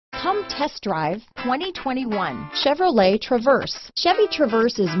Come test drive 2021 Chevrolet Traverse. Chevy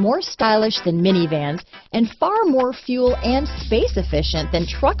Traverse is more stylish than minivans and far more fuel and space efficient than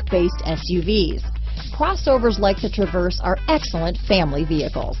truck-based SUVs. Crossovers like the Traverse are excellent family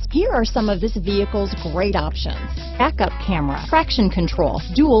vehicles. Here are some of this vehicle's great options: backup camera, traction control,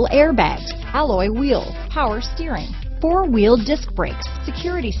 dual airbags, alloy wheels, power steering, four-wheel disc brakes,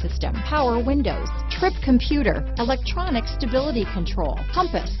 security system, power windows, trip computer, electronic stability control,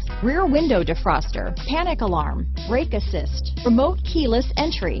 compass, rear window defroster, panic alarm, brake assist, remote keyless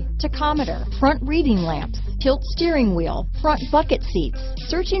entry, tachometer, front reading lamps, tilt steering wheel, front bucket seats.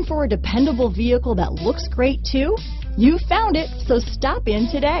 Searching for a dependable vehicle that looks great too? You found it, so stop in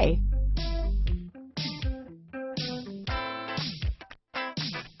today.